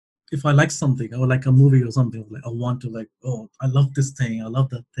if I like something or like a movie or something, like I want to like, oh, I love this thing, I love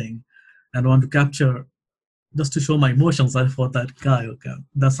that thing, and I want to capture just to show my emotions. I thought that guy, okay,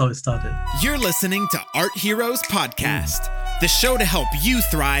 that's how it started. You're listening to Art Heroes Podcast, the show to help you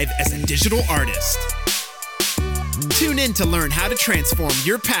thrive as a digital artist. Tune in to learn how to transform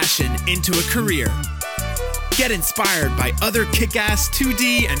your passion into a career. Get inspired by other kick-ass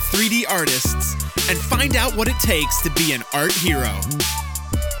 2D and 3D artists and find out what it takes to be an art hero.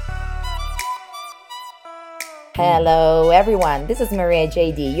 Hello everyone, this is Maria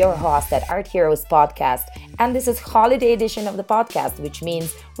JD, your host at Art Heroes Podcast, and this is holiday edition of the podcast, which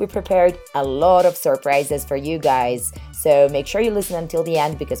means we prepared a lot of surprises for you guys. So make sure you listen until the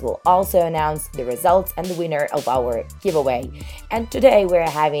end because we'll also announce the results and the winner of our giveaway. And today we're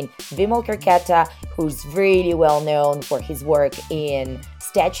having Vimal Kerketa, who's really well known for his work in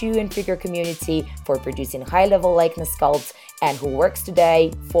statue and figure community, for producing high-level likeness sculpts, and who works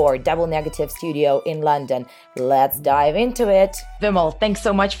today for Double Negative Studio in London. Let's dive into it. Vimal, thanks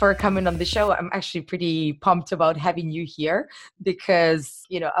so much for coming on the show. I'm actually pretty pumped about having you here because,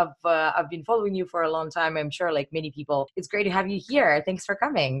 I've been following you for a long time. I'm sure like many people, it's great to have you here. Thanks for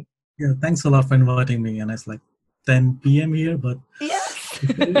coming. Yeah, thanks a lot for inviting me. And it's like 10 p.m. here, but yes,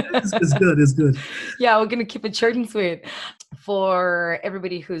 it's good. It's good. Yeah, we're gonna keep it short and sweet. For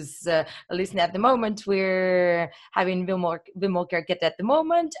everybody who's listening at the moment, we're having Vimal Kerketa at the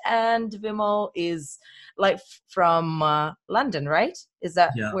moment, and Vimal is like from London, right? Is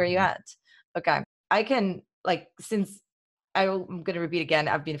that where you're at? Okay, I can since I'm going to repeat again,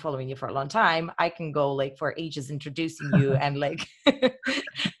 I've been following you for a long time. I can go like for ages introducing you and like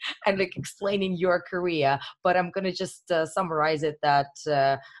and like explaining your career, but I'm going to just summarize it that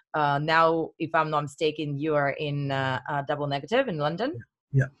now, if I'm not mistaken, you are in Double Negative in London.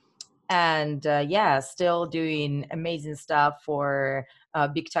 Yeah. And still doing amazing stuff for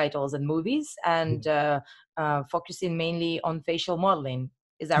big titles and movies, and focusing mainly on facial modeling.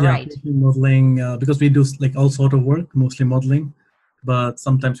 Is that right? Modeling, because we do like all sort of work, mostly modeling, but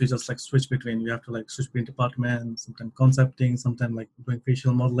sometimes we just like switch between. We have to like switch between departments. Sometimes concepting, sometimes like doing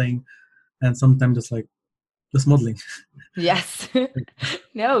facial modeling, and sometimes just modeling. Yes.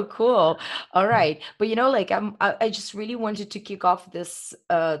 No, cool. All right. But I just really wanted to kick off this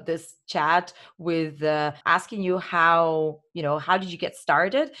chat with asking you how did you get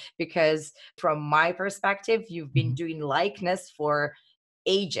started? Because from my perspective, you've been doing likeness for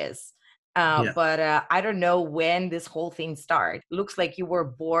ages. But I don't know when this whole thing started. Looks like you were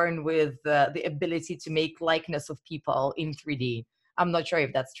born with the ability to make likeness of people in 3D. I'm not sure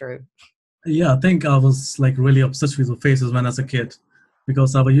if that's true. Yeah, I think I was like really obsessed with the faces when I was a kid,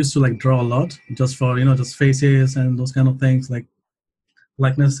 because I used to like draw a lot just for just faces and those kind of things, like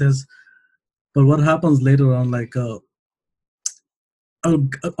likenesses. But what happens later on, like I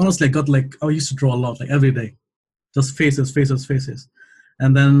honestly got like I used to draw a lot, like every day, just faces, faces, faces.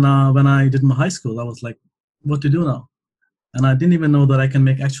 And then when I did my high school, I was like, what to do now? And I didn't even know that I can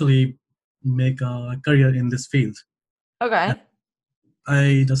actually make a career in this field. Okay. And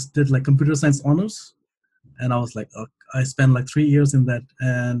I just did like computer science honors, and I was like, I spent like 3 years in that.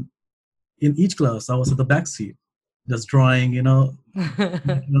 And in each class, I was at the back seat, just drawing, on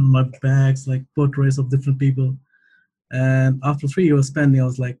my bags, like portraits of different people. And after 3 years spending, I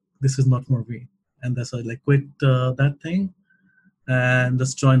was like, this is not for me. And that's why I like quit that thing and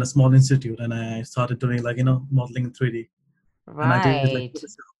just joined a small institute. And I started doing like, modeling in 3D. Right. And I did like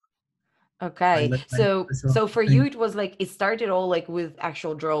okay. So for you, it was like, it started all like with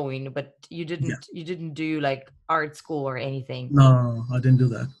actual drawing, but you didn't do like art school or anything. No, I didn't do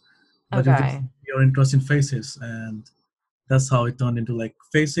that. But okay. Your interest in faces, and that's how it turned into like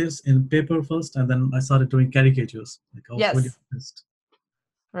faces in paper first, and then I started doing caricatures. Like I was really obsessed.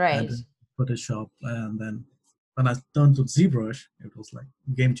 Right. And then Photoshop, and then when I turned to ZBrush, it was like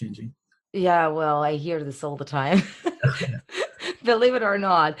game changing. Yeah, well, I hear this all the time. Believe it or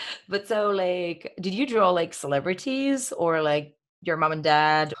not. But so like, did you draw like celebrities or like your mom and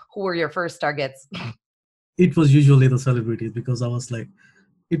dad? Who were your first targets? It was usually the celebrities, because I was like,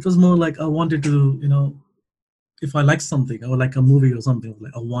 it was more like I wanted to, if I like something or like a movie or something,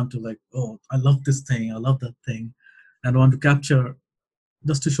 like I want to like, oh, I love this thing, I love that thing, and I want to capture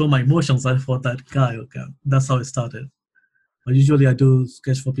just to show my emotions. I thought that guy, okay, that's how it started. But usually I do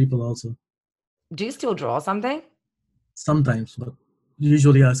sketch for people also. Do you still draw something? Sometimes, but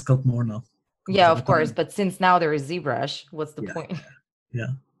usually I sculpt more now. Yeah, of course. But since now there is ZBrush, what's the point? Yeah.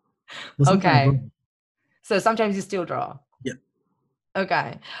 Okay. So sometimes you still draw? Yeah.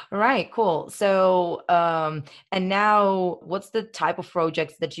 Okay. All right, cool. So, and now what's the type of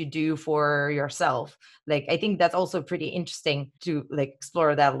projects that you do for yourself? Like, I think that's also pretty interesting to like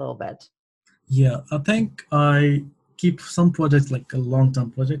explore that a little bit. Yeah, I think I keep some projects like a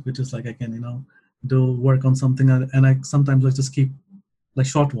long-term project, which is like I can, do work on something, and I sometimes I just keep like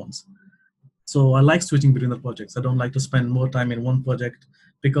short ones. So I like switching between the projects. I don't like to spend more time in one project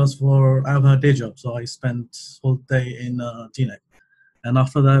because for I have a day job, so I spend whole day in GNEC, and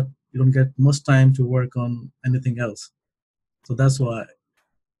after that you don't get much time to work on anything else. So that's why I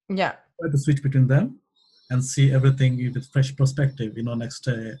Yeah. try to switch between them and see everything with fresh perspective. Next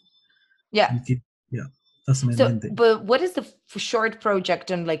day Yeah. and keep, yeah, that's my So, main thing. but what is the short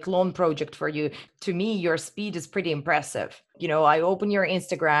project and like long project for you? To me, your speed is pretty impressive. I open your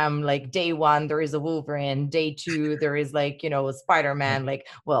Instagram, like day one, there is a Wolverine. Day two, there is like, a Spider-Man. Like,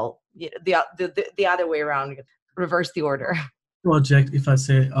 well, the other way around, reverse the order. Project, if I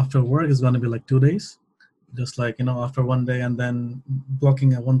say after work, is going to be like 2 days, just like after one day, and then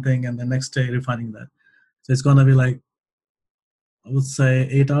blocking at one thing, and the next day refining that. So it's going to be like, I would say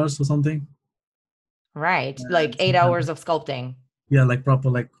 8 hours or something. Right. Like And 8 hours sometimes, of sculpting. yeah, like proper,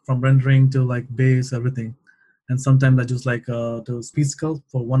 like from rendering to like base, everything. And sometimes I just like do speed sculpt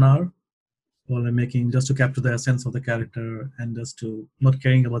for 1 hour, or like making just to capture the essence of the character and just to not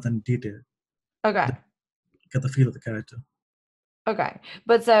caring about any detail, Okay. get the feel of the character. Okay.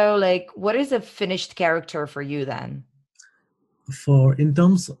 But so like, what is a finished character for you then? For in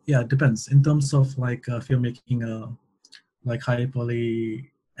terms, yeah, it depends. In terms of like if you're making a like high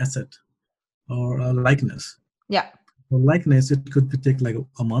poly asset or a likeness. Yeah. For likeness, it could take like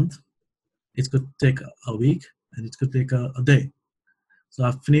a month, it could take a week, and it could take a day. So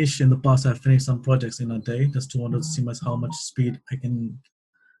I've finished some projects in a day just to want to see how much speed I can,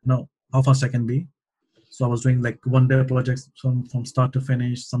 how fast I can be. So I was doing like 1 day projects from start to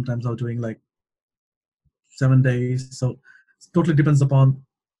finish. Sometimes I was doing like 7 days. So it totally depends upon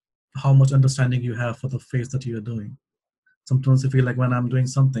how much understanding you have for the phase that you are doing. Sometimes I feel like when I'm doing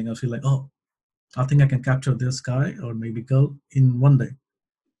something, I feel like, oh, I think I can capture this guy or maybe girl in 1 day.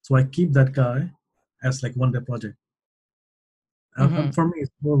 So I keep that guy as like 1 day project. Mm-hmm. For me,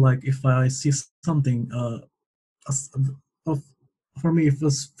 it's more like if I see something, as- of, for me, if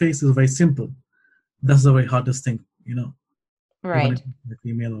this face is very simple, that's the very hardest thing, even if Right. it's like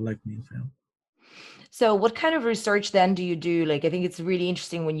female or like male. So what kind of research then do you do? Like, I think it's really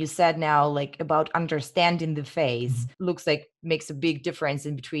interesting when you said now, like about understanding the face, Mhm. looks like makes a big difference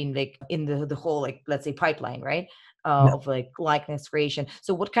in between like in the whole, like, let's say pipeline, right? Yeah. Of like likeness creation.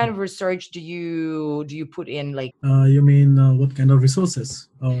 So what kind of research do you put in like, You mean what kind of resources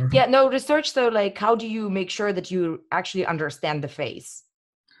or? yeah, no research. So like, how do you make sure that you actually understand the face?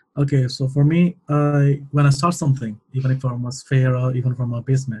 Okay, so for me, when I start something, even if from a sphere or even from a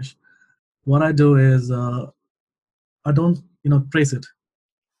base mesh, what I do is I don't, trace it.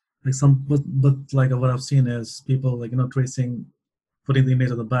 Like but like what I've seen is people like tracing, putting the image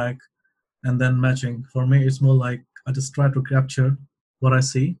at the back, and then matching. For me, it's more like I just try to capture what I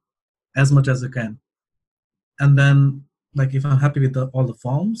see as much as I can, and then like if I'm happy with all the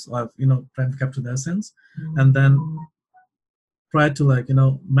forms, I've tried to capture the essence, and then try to like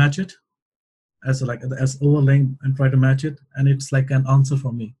match it as like as overlaying and try to match it, and it's like an answer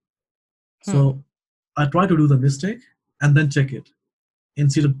for me. Hmm. So I try to do the mistake and then check it.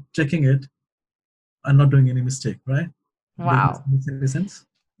 Instead of checking it, I'm not doing any mistake, right? Does this Wow. make any sense?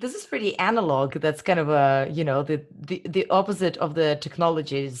 This is pretty analog. That's kind of a, the opposite of the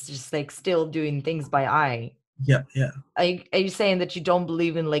technology is just like still doing things by eye. Yeah, yeah. Are you saying that you don't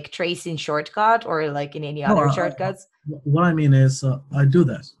believe in like tracing shortcut or like in any No, other shortcuts? what I mean is I do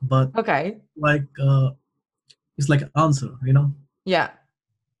that, but Okay. like it's like an answer, Yeah.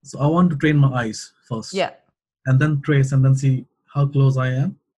 So I want to train my eyes first, Yeah. and then trace, and then see how close I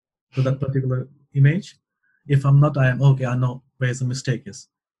am to that particular image. If I'm not, I am okay. I know where the mistake is.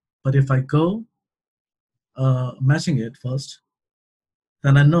 But if I go matching it first,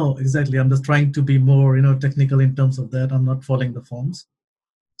 then I know exactly. I'm just trying to be more, technical in terms of that. I'm not following the forms.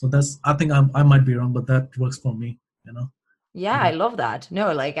 So that's. I think I might be wrong, but that works for me. Yeah, I I don't. love that.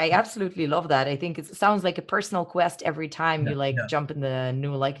 No, like I absolutely love that. I think it sounds like a personal quest every time Yeah, you like yeah, jump in the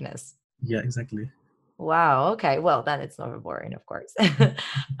new likeness. yeah. Exactly. Wow. Okay. Well, then it's not boring, of course.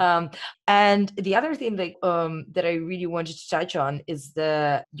 um, and the other thing that I really wanted to touch on is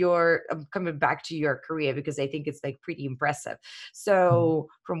your coming back to your career because I think it's like pretty impressive. Mhm. So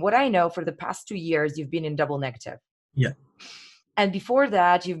from what I know, for the past 2 years, you've been in double negative. Yeah. And before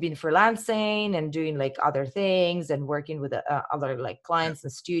that, you've been freelancing and doing like other things and working with other like clients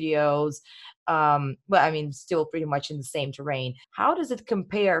and studios. But I mean, still pretty much in the same terrain. How does it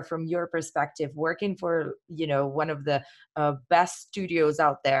compare from your perspective, working for, one of the best studios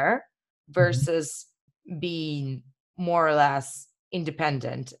out there Mhm. versus being more or less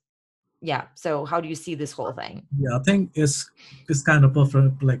independent? Yeah. So how do you see this whole thing? Yeah, I think it's kind of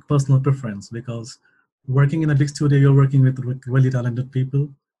perfect, like personal preference, because working in a big studio, you're working with really talented people.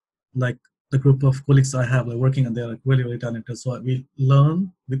 Like the group of colleagues I have, like working, and they're like really, really talented. So we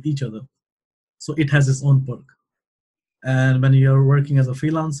learn with each other. So it has its own perk. And when you're working as a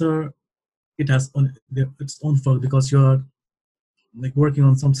freelancer, it has its own perk because you're like working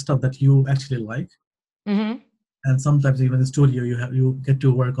on some stuff that you actually like. Mm-hmm. And sometimes even in the studio, you get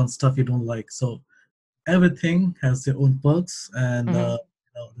to work on stuff you don't like. So everything has their own perks and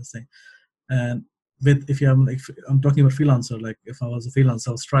Mm-hmm. this thing. And with if you if I'm talking about freelancer, like if I was a freelancer,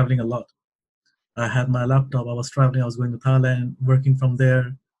 I was traveling a lot. I had my laptop. I was traveling. I was going to Thailand, working from there,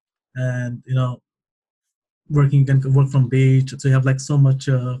 and working, you can work from beach. So you have like so much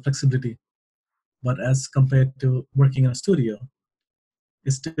flexibility. But as compared to working in a studio,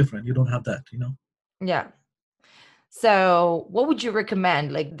 it's different. You don't have that. Yeah. So, what would you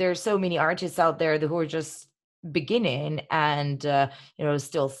recommend? Like, there's so many artists out there who are just beginning and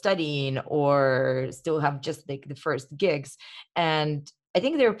still studying or still have just like the first gigs, and I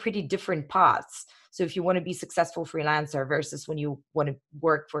think there are pretty different paths. So, if you want to be successful freelancer versus when you want to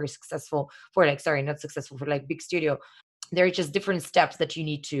work for a successful for like sorry, not successful for like big studio, there are just different steps that you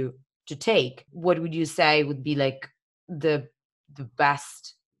need to take. What would you say would be like the the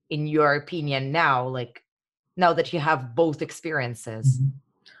best in your opinion now, like now that you have both experiences? Mhm.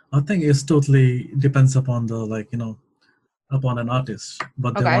 I think it's totally depends upon the upon an artist,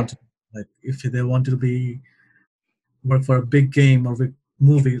 but they want Okay. to, like if they want to be work for a big game or big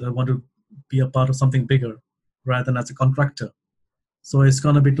movie, they want to be a part of something bigger rather than as a contractor. So it's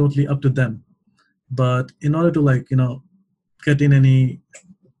gonna be totally up to them. But in order to get in any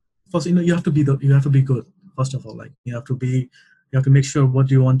first, you have to be good first of all. Like you have to make sure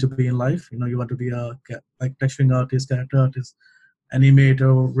what you want to be in life. You want to be a like texturing artist, character artist,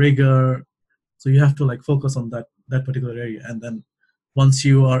 animator, rigger. So you have to like focus on that particular area, and then once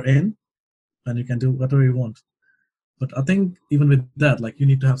you are in, then you can do whatever you want. But I think even with that, like you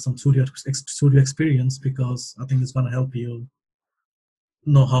need to have some studio experience, because I think it's going to help you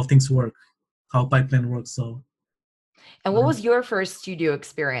know how things work, how pipeline works. So And what uh, was your first studio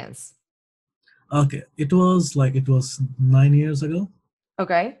experience? okay, it was 9 years ago.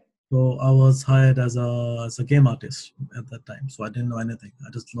 Okay. So I was hired as a game artist at that time. So I didn't know anything. I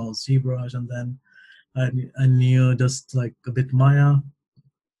just know ZBrush, and then I knew just like a bit Maya,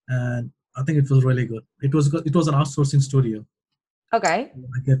 and I think it was really good. It was good. It was an outsourcing studio. Okay.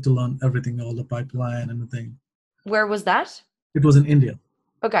 I get to learn everything, all the pipeline and everything. Where was that? It was in India.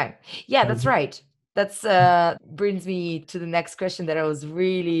 Okay. Yeah, So, that's right. That's brings me to the next question that I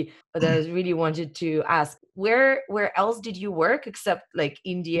really wanted to ask. Where else did you work except like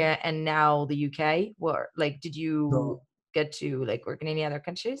India and now the UK? Where like did you so get to like work in any other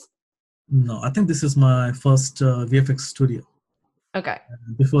countries? no, I think this is my first VFX studio. Okay.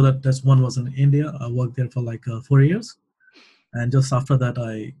 Before that, that's one was in India. I worked there for like 4 years, and just after that,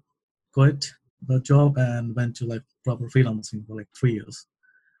 I quit the job and went to like proper freelancing for like 3 years.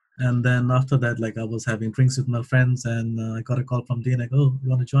 And then after that, like I was having drinks with my friends, and I got a call from Dean like, "Oh, you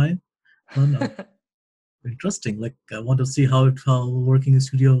want to join?" Oh no, interesting. Like I want to see how working in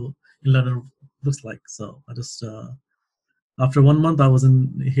studio in London looks like. So I just after 1 month I was in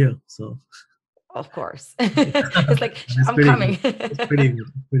here. So Of course. It's like, it's I'm pretty good. coming. It's pretty good.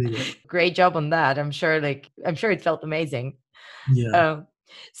 Pretty good. Great job on that. I'm sure it felt amazing. Yeah. Um,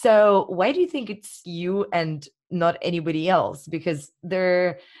 so why do you think it's you and not anybody else? Because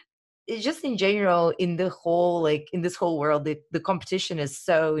it's just in general in the whole like in this whole world, the competition is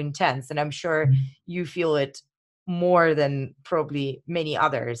so intense, and I'm sure you feel it more than probably many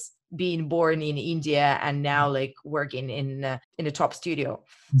others, being born in India and now like working in a top studio.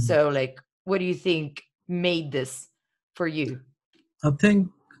 Mhm. So like, what do you think made this for you? I think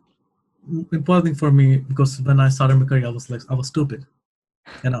important thing for me, because when I started my career, I was stupid.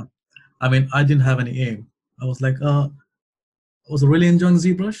 You know, I mean, I didn't have any aim. I was like, I was really enjoying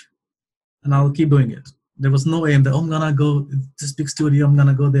ZBrush, and I'll keep doing it. There was no aim that, oh, I'm gonna go this big studio, I'm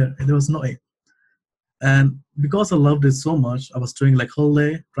gonna go there. There was no aim. And because I loved it so much, I was doing like whole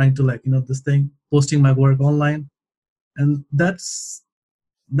day trying to like this thing, posting my work online, and that's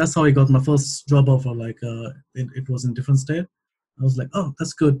how I got my first job offer. Like it was in different state. I was like, oh,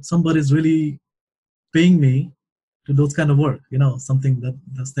 that's good. Somebody's really paying me to those kind of work, something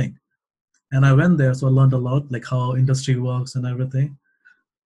that's thing. And I went there, so I learned a lot, like how industry works and everything.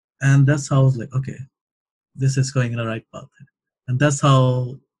 And that's how I was like, okay, this is going in the right path. And that's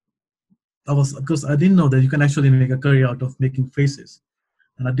how I was, because I didn't know that you can actually make a career out of making faces.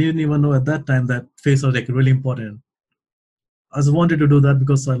 And I didn't even know at that time that face was like really important. I just wanted to do that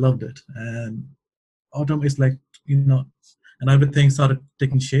because I loved it. And autumn is like, and everything started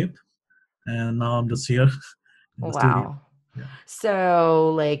taking shape. And now I'm just here in the studio. Wow. Yeah.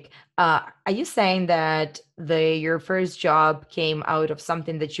 So, like, are you saying that your first job came out of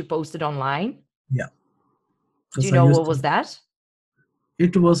something that you posted online? Yeah. Do you know what was that?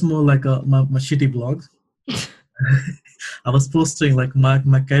 It was more like my shitty blog. I was posting like my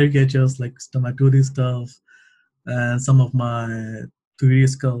caricatures, like my 2D stuff, and some of my 3D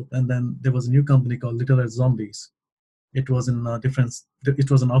stuff. And then there was a new company called Little Red Zombies. It was in a different.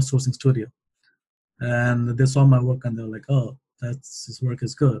 It was an outsourcing studio, and they saw my work and they were like, "Oh, his work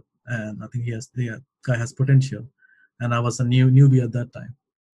is good, and I think the guy has potential." And I was a newbie at that time.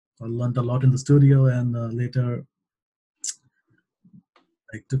 I learned a lot in the studio, and later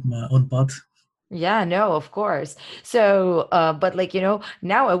I took my own path. Yeah, no, of course. So, but like,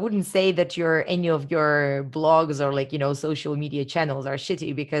 now I wouldn't say that any of your blogs or like, social media channels are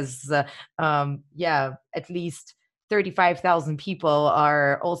shitty because, yeah, at least 35,000 people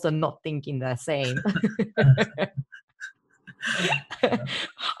are also not thinking the same.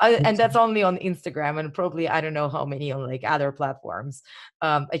 And that's only on Instagram, and probably I don't know how many on like other platforms.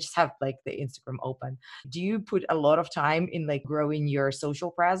 I just have like the Instagram open. Do you put a lot of time in like growing your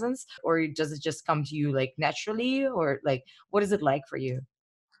social presence, or does it just come to you like naturally, or like what is it like for you?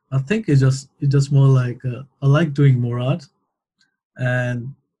 I think it's just more like I like doing more art,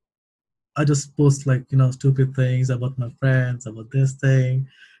 and I just post like stupid things about my friends, about this thing.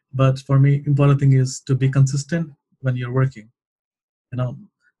 But for me, important thing is to be consistent when you're working. you know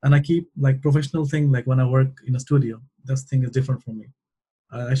and I keep like professional thing, like when I work in a studio, this thing is different for me.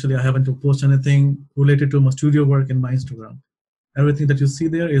 Actually, I haven't to post anything related to my studio work in my Instagram. Everything that you see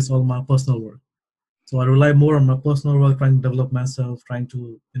there is all my personal work. So I rely more on my personal work, trying to develop myself, trying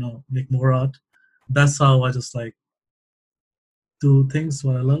to make more art. That's how I just like do things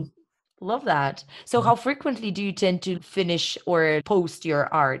what I love. Love that. So how frequently do you tend to finish or post your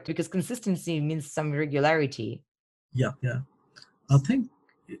art? Because consistency means some regularity. Yeah. I think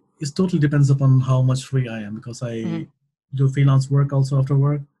it totally depends upon how much free I am, because I do freelance work also after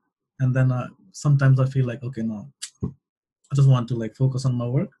work, and then sometimes I feel like, okay, no, I just want to like focus on my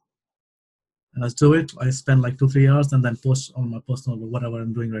work, and I do it. I spend like 2-3 hours and then post on my personal whatever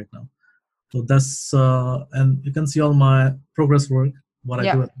I'm doing right now. So that's and you can see all my progress work, what I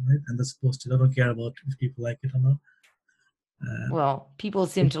do at night, and that's posted. I don't care about if people like it or not. Well, people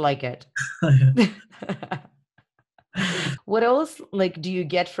seem to like it. Yeah. What else like do you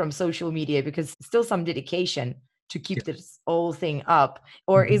get from social media? Because still some dedication to keep this whole thing up,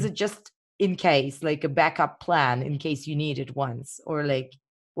 or is it just in case, like a backup plan in case you need it once, or like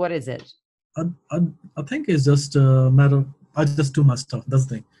what is it? I think it's just a matter. I just do my stuff. That's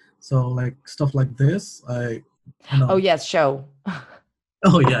the thing. So like stuff like this, Oh yes, show.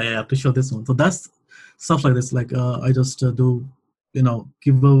 Oh yeah, I have to show this one. So that's stuff like this. Like I just do,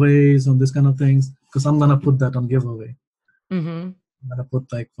 giveaways on this kind of things, because I'm gonna put that on giveaway. I'm gonna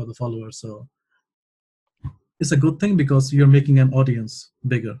put like for the followers. So it's a good thing because you're making an audience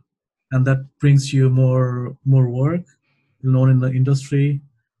bigger, and that brings you more work, known in the industry.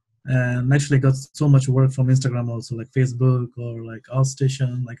 And actually got so much work from Instagram also, like Facebook or like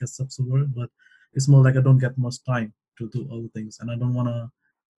Outstation, like a subs of work. But it's more like I don't get much time to do all the things, and I don't want to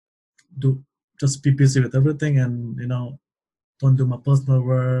do just be busy with everything, and don't do my personal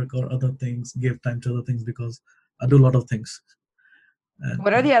work or other things, give time to other things, because I do a lot of things. And,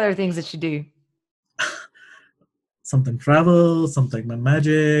 what are the other things that you do? Something travel, something my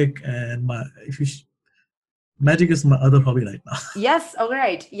magic, and magic is my other hobby right now. Yes. All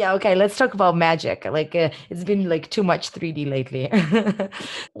right. Yeah. Okay. Let's talk about magic. Like it's been like too much 3D lately.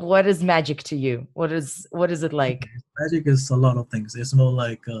 What is magic to you? What is it like? Magic is a lot of things. It's more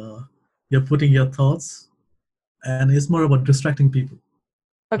like you're putting your thoughts, and it's more about distracting people.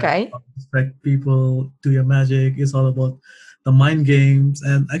 Okay. Distract people to your magic. It's all about the mind games,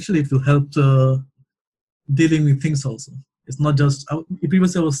 and actually it will help dealing with things also. It's not just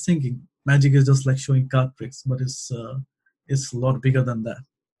previously I was thinking magic is just like showing card tricks, but it's a lot bigger than that.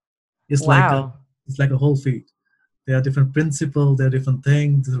 It's wow. like a whole feed. There are different principles, there are different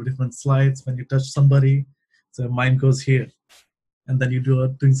things, there are different slides. When you touch somebody, so your mind goes here, and then you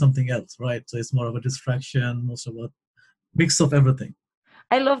doing something else, right? So it's more of a distraction, most of a mix of everything.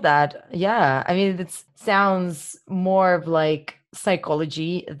 I love that. Yeah. I mean, it sounds more of like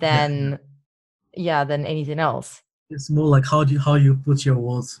psychology Yeah, than, yeah, than anything else. it's more like how you put your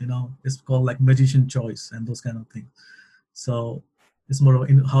words. It's called like magician choice and those kind of things. So it's more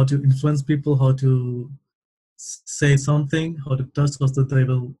in how to influence people, how to say something, how to touch, so that they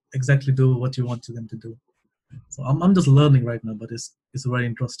will exactly do what you want them to do. So I'm just learning right now, but it's very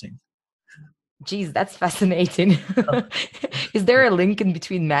interesting. Geez, that's fascinating. Is there a link in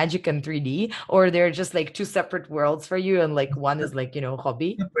between magic and 3D, or they're just like two separate worlds for you, and like one is like,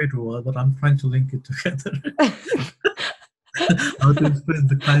 hobby? Separate word, but I'm trying to link it together. How to influence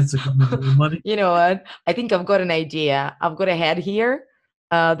the clients to come in more money. You know what? I think I've got an idea. I've got a head here,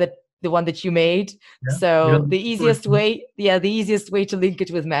 that the one that you made. Yeah, you're So gonna the do it, easiest way, yeah, the easiest way to link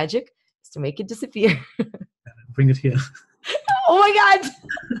it with magic is to make it disappear. bring it here. Oh my God.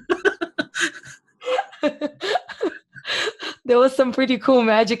 There was some pretty cool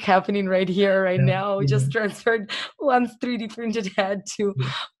magic happening right here, right Yeah, now. We yeah, just transferred one's 3D printed head to,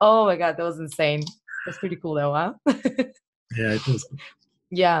 yeah. oh my God, that was insane. That's pretty cool though, huh? Yeah, it is.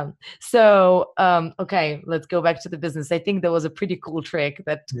 Yeah. So, okay, let's go back to the business. I think that was a pretty cool trick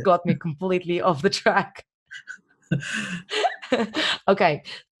that Yeah. got me completely off the track. Okay.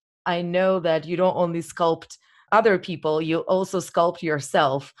 I know that you don't only sculpt other people, you also sculpt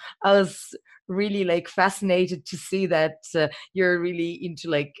yourself. I was really like fascinated to see that you're really into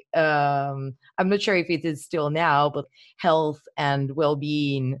like, I'm not sure if it is still now, but health and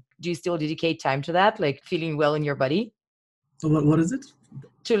well-being. Do you still dedicate time to that, like feeling well in your body? So what is it?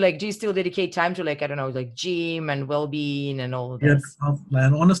 To like, do you still dedicate time to like, I don't know, like gym and well-being and all of Yeah, this?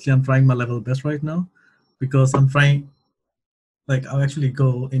 and honestly, I'm trying my level best right now, because I'm trying. Like I'll actually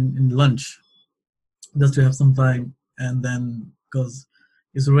go in lunch just to have some time, and then because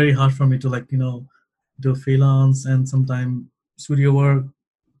it's very hard for me to do freelance and sometime studio work,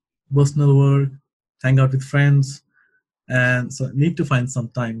 personal work, hang out with friends, and so I need to find some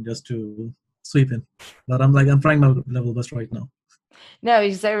time just to sweep in. But I'm trying my level best right now. No,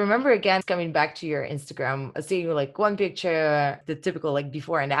 because I remember again coming back to your Instagram, seeing like one picture, the typical like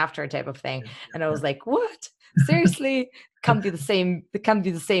before and after type of thing, and I was like, "What? Seriously? Can't be the same. It can't be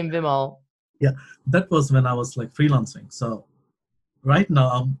the same Vimal." Yeah, that was when I was like freelancing. So right now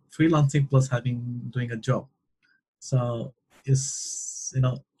I'm freelancing plus doing a job. So it's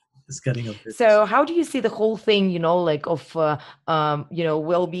getting a bit. So how do you see the whole thing, like of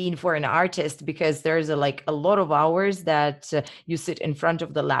well-being for an artist? Because there's a lot of hours that you sit in front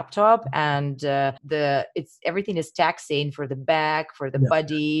of the laptop, and it's everything is taxing for the back, for the Yeah.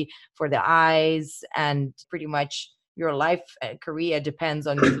 body, for the eyes, and pretty much your life career depends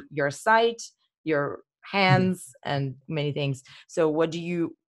on your sight, your hands, and many things. So what do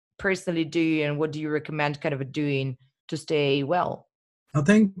you personally do, and what do you recommend kind of doing to stay well? I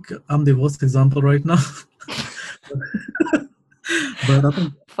think I'm the worst example right now. But I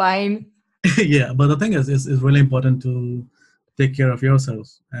think Fine. yeah, but the thing is, it's really important to take care of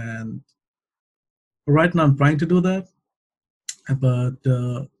yourselves. And right now I'm trying to do that, but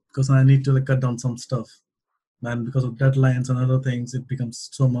because I need to cut down some stuff, and because of deadlines and other things, it becomes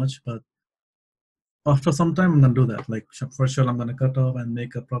so much. But after some time, I'm gonna do that. Like for sure, I'm gonna cut off and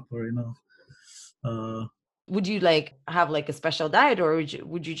make a proper, uh, Would you like have like a special diet, or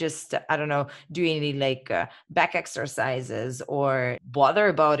would you just, I don't know, do any like back exercises or bother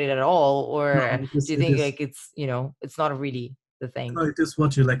about it at all? no, Or it is, do you it think is like it's not really the thing? no, it is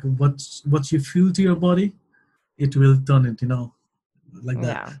what you like. What you feel to your body, it will turn it. Like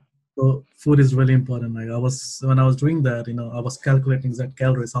that. Yeah. So food is really important. Like when I was doing that, I was calculating exact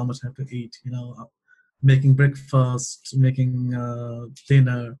calories, how much I have to eat. Making breakfast, making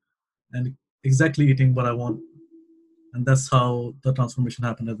dinner, and exactly eating what I want. And that's how the transformation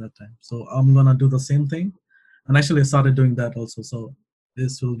happened at that time. So I'm gonna do the same thing, and actually I started doing that also. So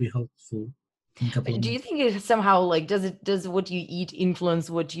this will be helpful in a couple of Do you months. think it somehow like does what you eat influence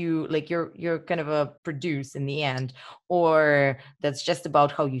what you like you're kind of a produce in the end, or that's just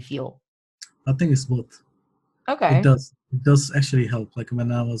about how you feel? I think it's both. It Okay. does. It does actually help. Like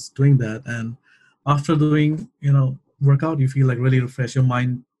when I was doing that, and after doing workout, you feel like really refreshed. Your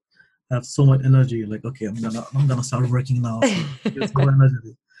mind have so much energy. Like okay, I'm gonna start working now. So it's more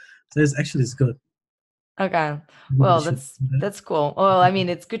energy. So it's good. Okay. Everybody Well, should that's do that. that's cool. Well, I mean,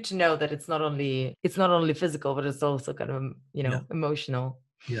 it's good to know that it's not only physical, but it's also kind of, Yeah, emotional.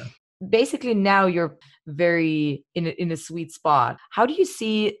 yeah. Basically, now you're very in a sweet spot. How do you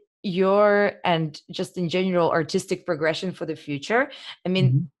see your and just in general artistic progression for the future? I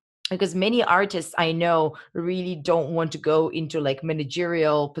mean, Mhm. because many artists I know really don't want to go into like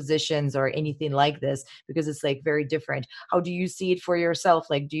managerial positions or anything like this because it's like very different. How do you see it for yourself?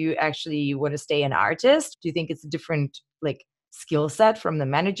 Like, do you actually want to stay an artist? Do you think it's a different like skill set from the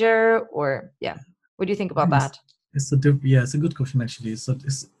manager, or yeah, what do you think about Yes, that? yeah, it's a good question actually. So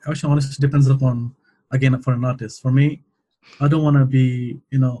it's actually honestly depends upon, again, for an artist. For me, I don't want to be,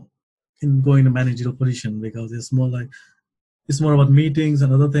 in going to managerial position, because it's more about meetings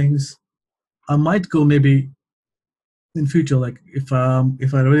and other things. I might go maybe in future, like if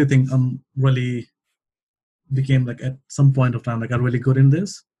I really think I'm really became like at some point of time like I'm really good in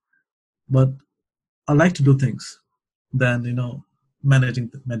this, but I like to do things than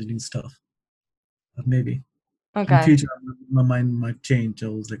managing stuff. But maybe in Okay. future my mind might change. I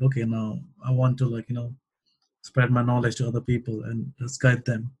was like, okay, now I want to spread my knowledge to other people and just guide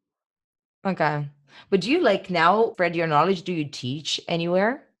them. Okay. But do you like now spread your knowledge? Do you teach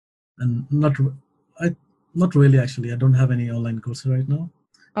anywhere? And I not really actually. I don't have any online courses right now,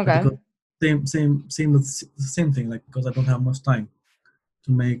 Okay. because same thing, like because I don't have much time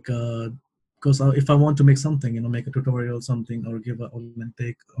to make. Because if I want to make something, make a tutorial or something, or give a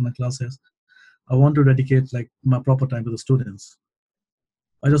take online classes, I want to dedicate like my proper time to the students.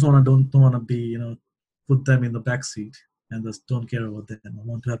 I just don't want to be put them in the back seat and just don't care about them. I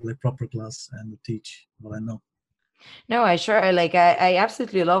want to have like proper class and teach what I know. No, I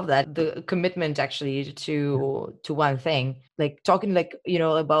absolutely love that. The commitment actually Yeah. to one thing. Like talking like,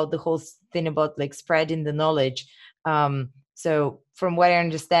 about the whole thing about like spreading the knowledge. So from what I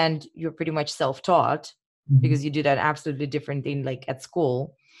understand, you're pretty much self-taught Hmm. because you did an absolutely different thing like at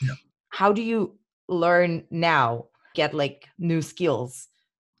school. Yeah. How do you learn now, get like new skills?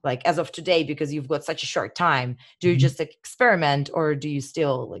 Like as of today, because you've got such a short time, do you Mhm. just like experiment or do you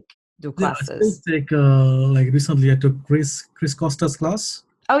still like do Yeah, I still classes? take like recently I took Chris Costa's class.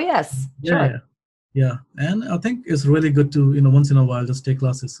 Oh yes, Yeah, sure. yeah, yeah. And I think it's really good to once in a while just take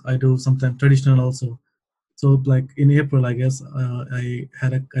classes. I do sometimes traditional also. So like in April, I guess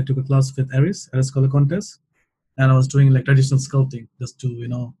I took a class with Aris Color Contest, and I was doing like traditional sculpting just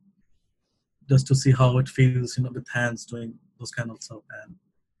to see how it feels with hands doing those kind of stuff. And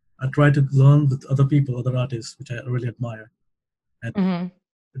I try to learn with other people, other artists, which I really admire, and Hmm.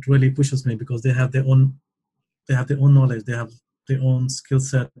 it really pushes me because they have their own knowledge, they have their own skill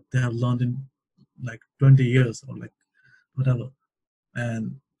set they have learned in like 20 years or like whatever.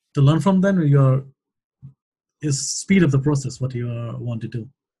 And to learn from them, your is speed of the process what you want to do.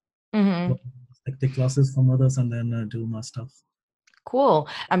 Hmm. So, like take classes from others and then do my stuff. Cool.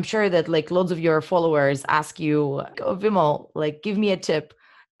 I'm sure that like loads of your followers ask you, oh, Vimal, like give me a tip.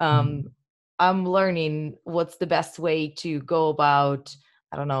 Um, Mhm. I'm learning what's the best way to go about,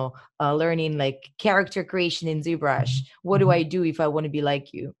 I don't know, learning like character creation in ZBrush. Mhm. What do I Mhm. do if I want to be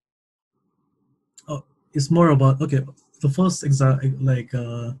like you? Oh, it's more about, okay, the first exact like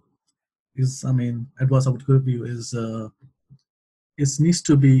is, I mean, advice I would give you is it needs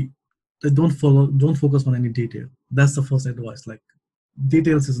to be, don't focus on any detail. That's the first advice. Like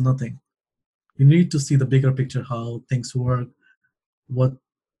details is nothing. You need to see the bigger picture, how things work, what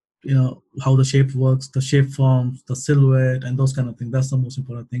how the shape works, the shape forms, the silhouette, and those kind of things. That's the most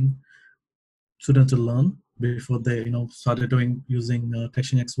important thing students to learn before they started doing using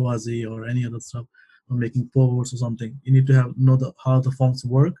Tection XYZ or any other stuff, or making forwards or something. You need to have know how the forms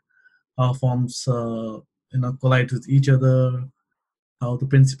work, how forms collide with each other, how the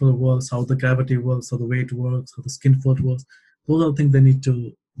principle works, how the gravity works, how the weight works, how the skin fold works. Those are things they need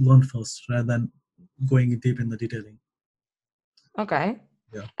to learn first rather than going deep in the detailing. Okay.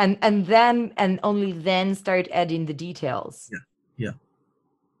 Yeah, And only then start adding the details. yeah, yeah.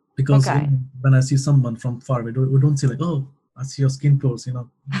 Because Okay. when I see someone from far, we don't see like, oh, I see your skin pores, like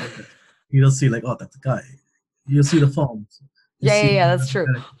that. You just see like, oh, that's a guy. You see the forms. You Yeah, yeah, see yeah, that's true.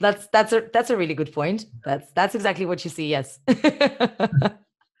 That's a really good point. That's exactly what you see, yes.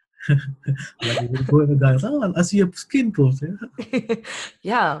 like if you go with a guy, oh, I see your skin pores. Yeah,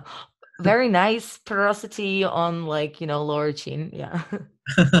 Yeah. Very nice porosity on like, lower chin. Yeah.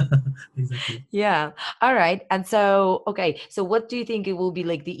 exactly. Yeah. All right. And so, okay. So what do you think it will be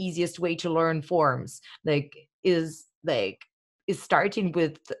like the easiest way to learn forms? Is starting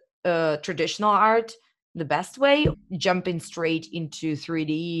with traditional art the best way? Jumping straight into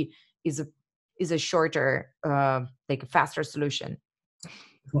 3D is a shorter like a faster solution.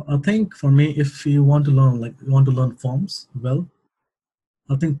 I think for me, if you want to learn, like you want to learn forms, well,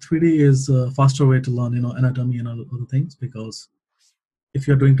 I think 3D is a faster way to learn, anatomy and other things, because if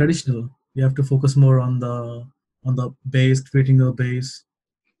you're doing traditional, you have to focus more on the base, creating the base.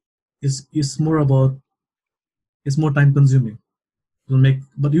 It's more about, it's more time consuming.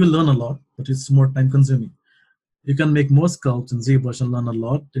 but you will learn a lot, but it's more time consuming. You can make more sculpts in ZBrush and learn a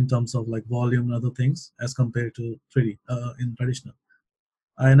lot in terms of like volume and other things as compared to 3D in traditional.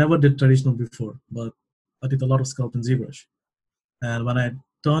 I never did traditional before, but I did a lot of sculpt in ZBrush. And when I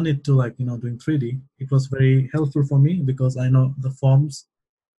turned it to like doing 3D, it was very helpful for me because I know the forms,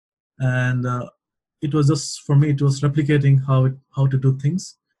 and it was just for me. It was replicating how to do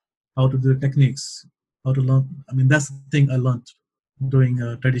things, how to do techniques, how to learn. I mean, that's the thing I learned doing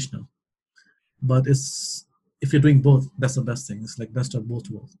traditional. But it's if you're doing both, that's the best thing. It's like best of both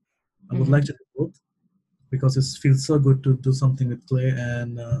worlds. I would like to do both because it feels so good to do something with clay,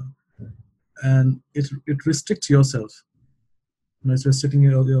 and it restricts yourself. It's restricting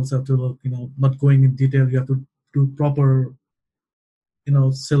yourself to look, not going in detail. You have to do proper,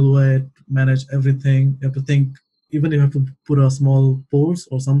 silhouette, manage everything. You have to think, even if you have to put a small pose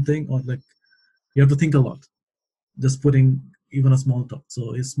or something, or like you have to think a lot. Just putting even a small dot.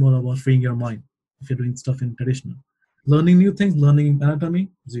 So it's more about freeing your mind if you're doing stuff in traditional. Learning new things, learning anatomy,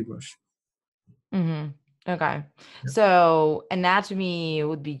 ZBrush. Okay. Yeah. So anatomy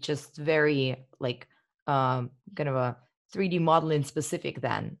would be just very like kind of a 3D modeling specific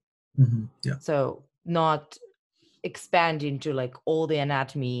then. Yeah. So not expand into like all the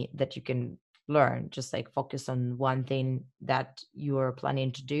anatomy that you can learn, just like focus on one thing that you are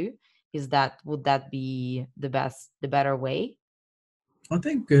planning to do. Would that be the better way? I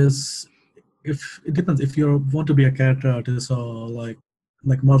think if it depends. If you want to be a character artist or like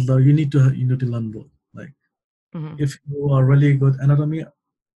modeler, you need to learn both. Like if you are really good, anatomy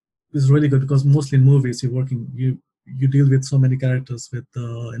is really good because mostly in movies you deal with so many characters with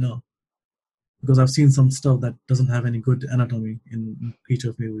because I've seen some stuff that doesn't have any good anatomy in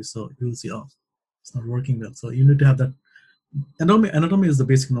creature movies, so you'll see it's not working well. So you need to have that anatomy is the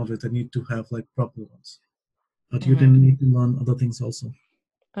basic knowledge that need to have like proper ones, but you didn't need to learn other things also.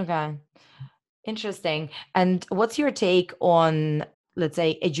 Okay, interesting. And what's your take on, let's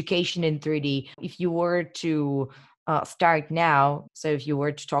say, education in 3D? If you were to start now, so if you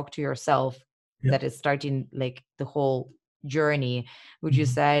were to talk to yourself that is starting like the whole journey, would you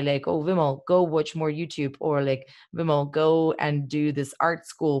say like, oh, Vimal, go watch more YouTube, or like, Vimal, go and do this art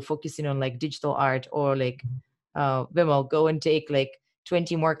school focusing on like digital art, or like, Vimal, go and take like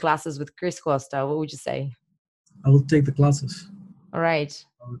 20 more classes with Chris Costa? What would you say? I will take the classes. All right.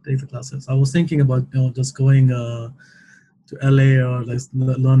 I will take the classes. I was thinking about just going to LA or like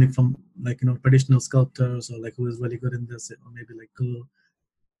learning from like traditional sculptors or like who is really good in this, or maybe like go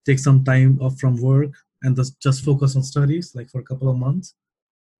take some time off from work and just focus on studies like for a couple of months.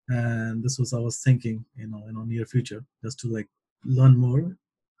 And this was I was thinking near future, just to like learn more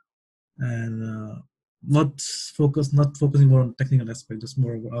and not focusing more on technical aspect, just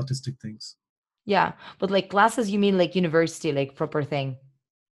more about artistic things. Yeah, but like classes, you mean like university, like proper thing?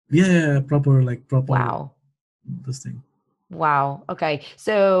 Yeah, proper. Wow. This thing. Wow. Okay.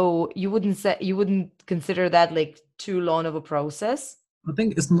 So you wouldn't consider that like too long of a process? I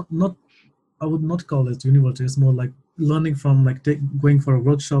think it's not I would not call it university. It's more like learning from like going for a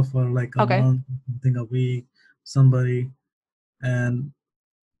workshop or like a month, something a week, somebody. And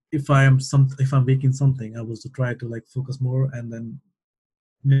if I'm making something, I was to try to like focus more and then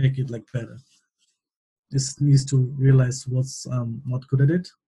make it like better. This needs to realize what's not good at it.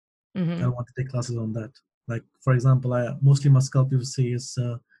 I want to take classes on that. Like for example, mostly my sculpt you see is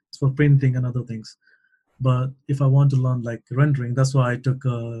for printing and other things. But if I want to learn like rendering, that's why I took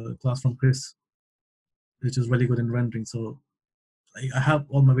a class from Chris, which is really good in rendering. So I have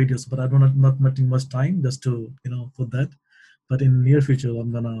all my videos, but I don't not much time just to for that. But in near future,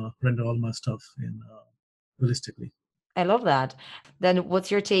 I'm gonna render all my stuff in realistically. I love that. Then what's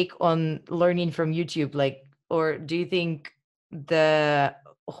your take on learning from YouTube? Like, or do you think the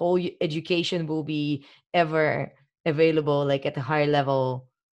whole education will be ever available like at a higher level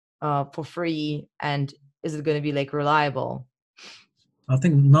for free, and is it going to be like reliable? I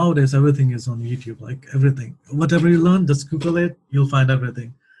think nowadays everything is on YouTube. Like everything, whatever you learn, just Google it, you'll find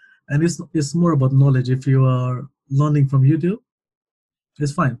everything. And it's more about knowledge. If you are learning from YouTube,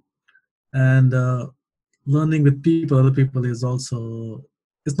 it's fine. And learning with other people is also,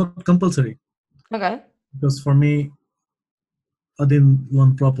 it's not compulsory. Okay. Because for me, I didn't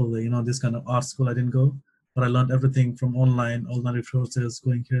learn properly. This kind of art school I didn't go, but I learned everything from online resources,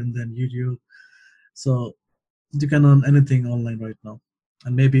 going here and then YouTube. So you can learn anything online right now.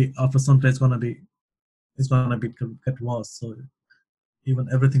 And maybe after some time it's gonna get worse. So even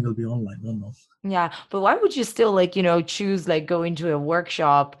everything will be online. I don't know. Yeah, but why would you still like choose like go into a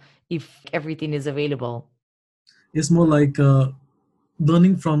workshop if everything is available? It's more like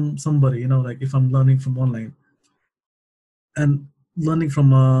learning from somebody. Like if I'm learning from online, and learning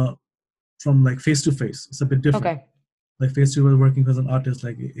from like face to face. It's a bit different. Okay. Like face to face, working as an artist,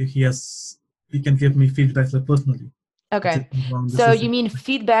 like he can give me feedback like personally. This Okay. is wrong. This So is you mean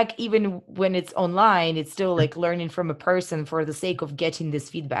feedback even when it's online, it's still yeah, like learning from a person for the sake of getting this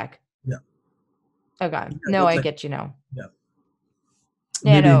feedback. yeah, Okay. yeah, No, but I like get you now. yeah,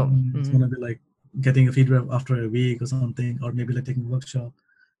 Yeah, maybe no. it's Mhm. gonna be like getting a feedback after a week or something, or maybe like taking a workshop,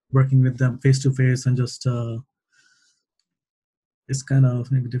 working with them face to face, and just it's kind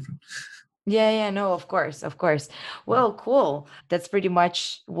of maybe different. Yeah, no, of course, of course. Well, cool. That's pretty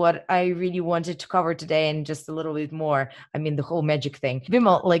much what I really wanted to cover today and just a little bit more. I mean, the whole magic thing.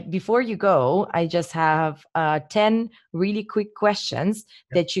 Bimal, like before you go, I just have 10 really quick questions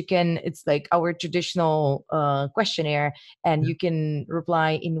Yeah, that you can, it's like our traditional questionnaire, and yeah, you can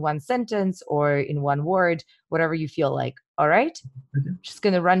reply in one sentence or in one word, whatever you feel like. All right? okay. Just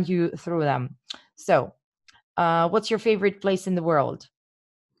going to run you through them. So, what's your favorite place in the world?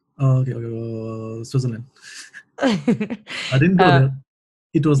 Okay, Switzerland. I didn't go uh, there.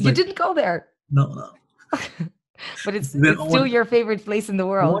 It was you like didn't go there, no. but It's it's there. it's still your favorite place in the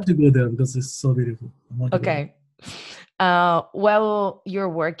I want world. to go there because it's so beautiful. I want to go there. Okay. While you're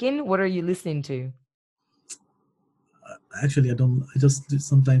working, what are you listening to? Actually, I don't. I just do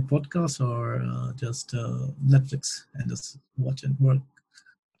sometimes podcasts or just Netflix and just watch and work.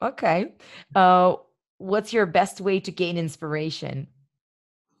 Okay. Uh, what's your best way to gain inspiration?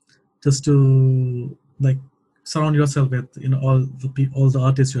 Just to like surround yourself with all the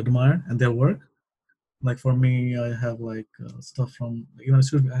artists you admire and their work. Like for me, I have like stuff from even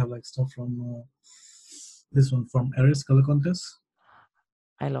excuse me, I have like stuff from this one from Aries Color Contest.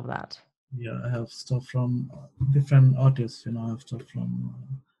 I love that. Yeah, I have stuff from different artists. I have stuff from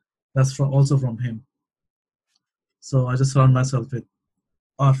that's from also from him. So I just surround myself with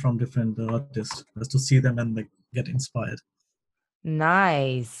art from different artists just to see them and like get inspired.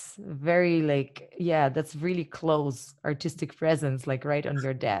 Nice. Very like, yeah, that's really close artistic presence, like right on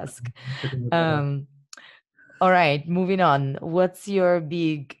your desk. Getting with that Um, all right, moving on. What's your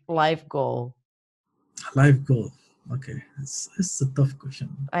big life goal? life goal. Okay, it's a tough question.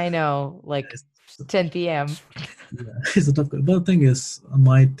 I know, like It's, 10 p.m. yeah, it's a tough question. But the thing is, I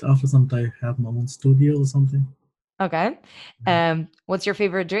might after some time have my own studio or something. Okay. What's your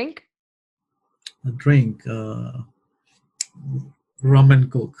favorite drink? A drink, rum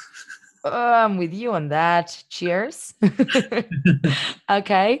and coke. I'm with you on that. Cheers.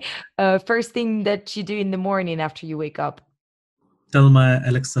 Okay. First thing that you do in the morning after you wake up. Tell my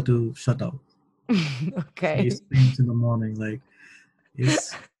Alexa to shut up. She Okay. screams in the morning like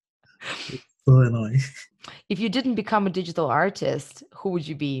it's, it's so annoying. If you didn't become a digital artist, who would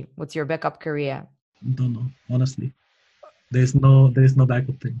you be? What's your backup career? Don't know honestly. There's no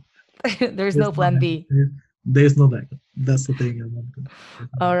backup thing. There's There's no no plan backup. B. There's no backup. That's the thing I want to. There's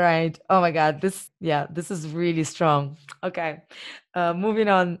no All backup. right. Oh my God. This is really strong. Okay. Moving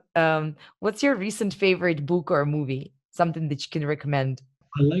on. What's your recent favorite book or movie? Something that you can recommend.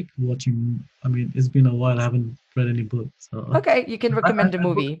 I like watching. I mean, it's been a while. I haven't read any books. So Okay, you can I, I, recommend a I,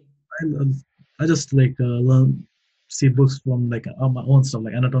 book, movie. I just like learn, see books from like on my own stuff,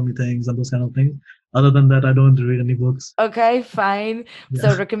 like anatomy things and those kind of things. Other than that, I don't read any books. Okay, fine. Yeah.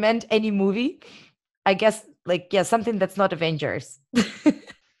 So recommend any movie. I guess like yeah, something that's not Avengers.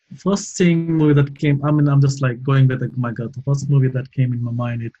 First thing movie that came. I mean, I'm just like going with like, my gut. The first movie that came in my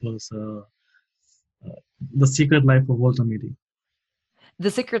mind it was The Secret Life of Walter Mitty.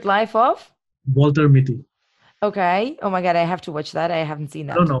 The Secret Life of? Walter Mitty. Okay. Oh my God, I have to watch that. I haven't seen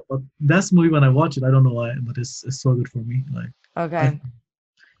I don't that. know, but that's movie when I watch it, I don't know why, but it's so good for me. Like I Okay.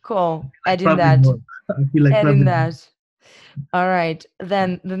 Cool. like Add in traveling that. more. I feel like Add in traveling more. that. All right.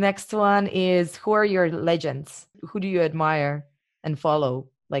 Then the next one is who are your legends? Who do you admire and follow?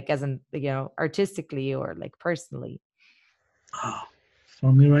 Like as in, artistically or like personally. Ah,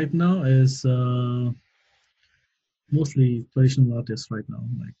 for me right now is mostly traditional artists right now.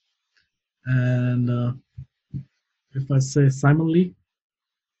 Like, and if I say Simon Lee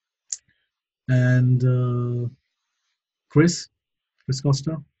and Chris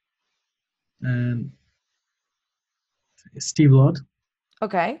Costa and Steve Lord.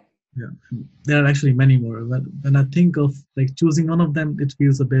 Okay. Yeah, there are actually many more. But when I think of like choosing one of them, it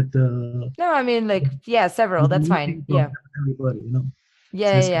feels a bit No, I mean like yeah, several. That's fine. looking from Yeah. everybody. So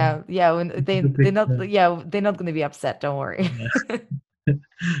Yeah, it's kind yeah, yeah. When of to they're pick. not yeah, they're not gonna be upset, don't worry. Yeah,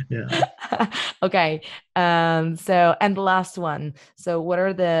 yeah. Okay. So and the last one. So what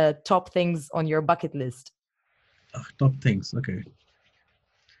are the top things on your bucket list? Top things. Okay.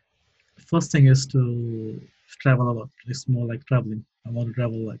 First thing is to travel a lot. It's more like traveling. I want to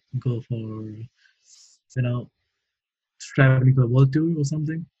travel, like go for, you know, traveling to the world tour or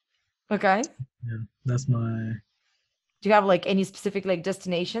something. Okay. Yeah, that's my. Do you have like any specific like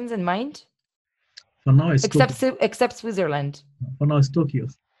destinations in mind? For now, it's Except Tokyo. except Switzerland. For now, it's Tokyo.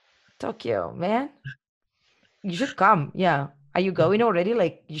 Tokyo, man. You should come. Yeah. Are you going already?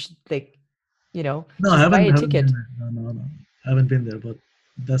 Like you should like, No, just buy a haven't been ticket. there. No. I haven't been there, but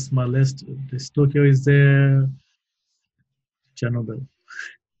that's my list. This Tokyo is there. Chernobyl.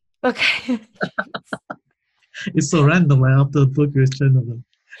 Okay. It's so random. Right after Tokyo is Chernobyl.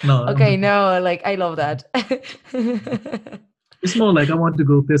 No, Okay, no, like I love that. it's more like I want to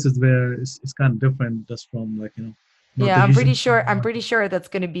go places where it's kind of different, just from like not Yeah, the I'm pretty usual. sure that's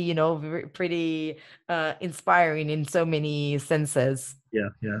going to be, pretty inspiring in so many senses. Yeah.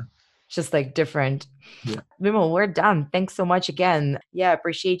 Just like different. Yeah. Vimal, we're done. Thanks so much again. Yeah,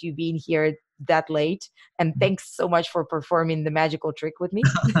 appreciate you being here that late. And thanks so much for performing the magical trick with me.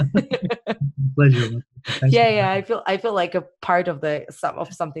 Pleasure. Thanks. Yeah. I feel like a part of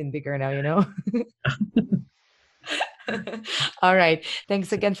something bigger now, All right.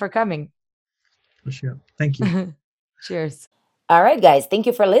 Thanks again for coming. For sure. Thank you. Cheers. All right, guys, thank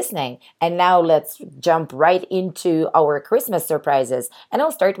you for listening. And now let's jump right into our Christmas surprises. And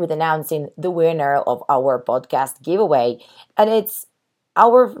I'll start with announcing the winner of our podcast giveaway. And it's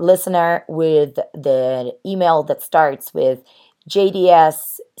our listener with the email that starts with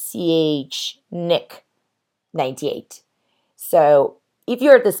JDSCHNick98. So if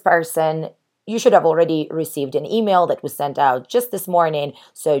you're this person, you should have already received an email that was sent out just this morning.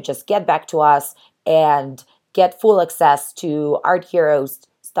 So just get back to us and get full access to Art Heroes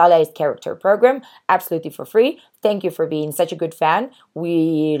Stylized Character Program absolutely for free. Thank you for being such a good fan.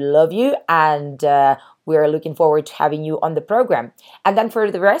 We love you, and we're looking forward to having you on the program. And then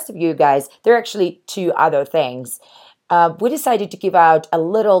for the rest of you guys, there are actually two other things. We decided to give out a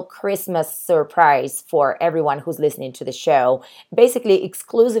little Christmas surprise for everyone who's listening to the show. Basically,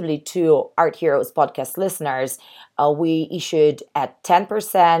 exclusively to Art Heroes podcast listeners, we issued a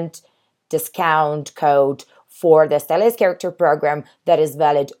 10% discount code for the Stylized Character Program that is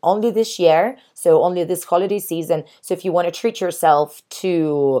valid only this year, so only this holiday season. So if you want to treat yourself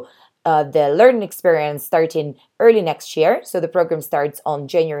to the learning experience starting early next year, so the program starts on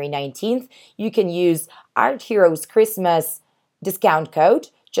January 19th, you can use Art Heroes Christmas discount code,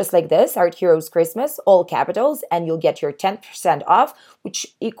 just like this, Art Heroes Christmas, all capitals, and you'll get your 10% off, which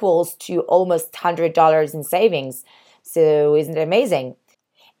equals to almost $100 in savings. So isn't it amazing?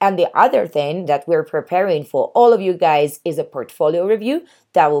 And the other thing that we're preparing for all of you guys is a portfolio review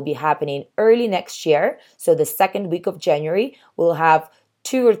that will be happening early next year. So the second week of January, we'll have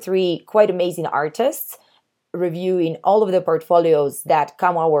 2 or 3 quite amazing artists reviewing all of the portfolios that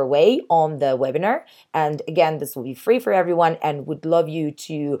come our way on the webinar. And again, this will be free for everyone, and would love you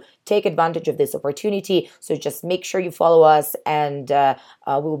to take advantage of this opportunity. So just make sure you follow us, and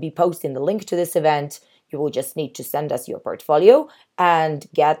we'll be posting the link to this event. You will just need to send us your portfolio and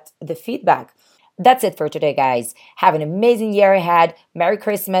get the feedback. That's it for today, guys. Have an amazing year ahead. Merry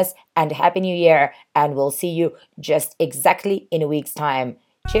Christmas and Happy New Year. And we'll see you just exactly in a week's time.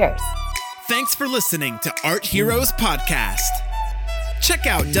 Cheers. Thanks for listening to Art Heroes Podcast. Check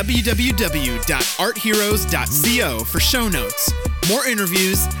out www.artheroes.co for show notes, more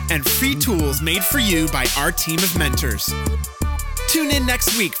interviews, and free tools made for you by our team of mentors. Tune in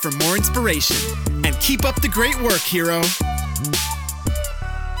next week for more inspiration, and keep up the great work, hero.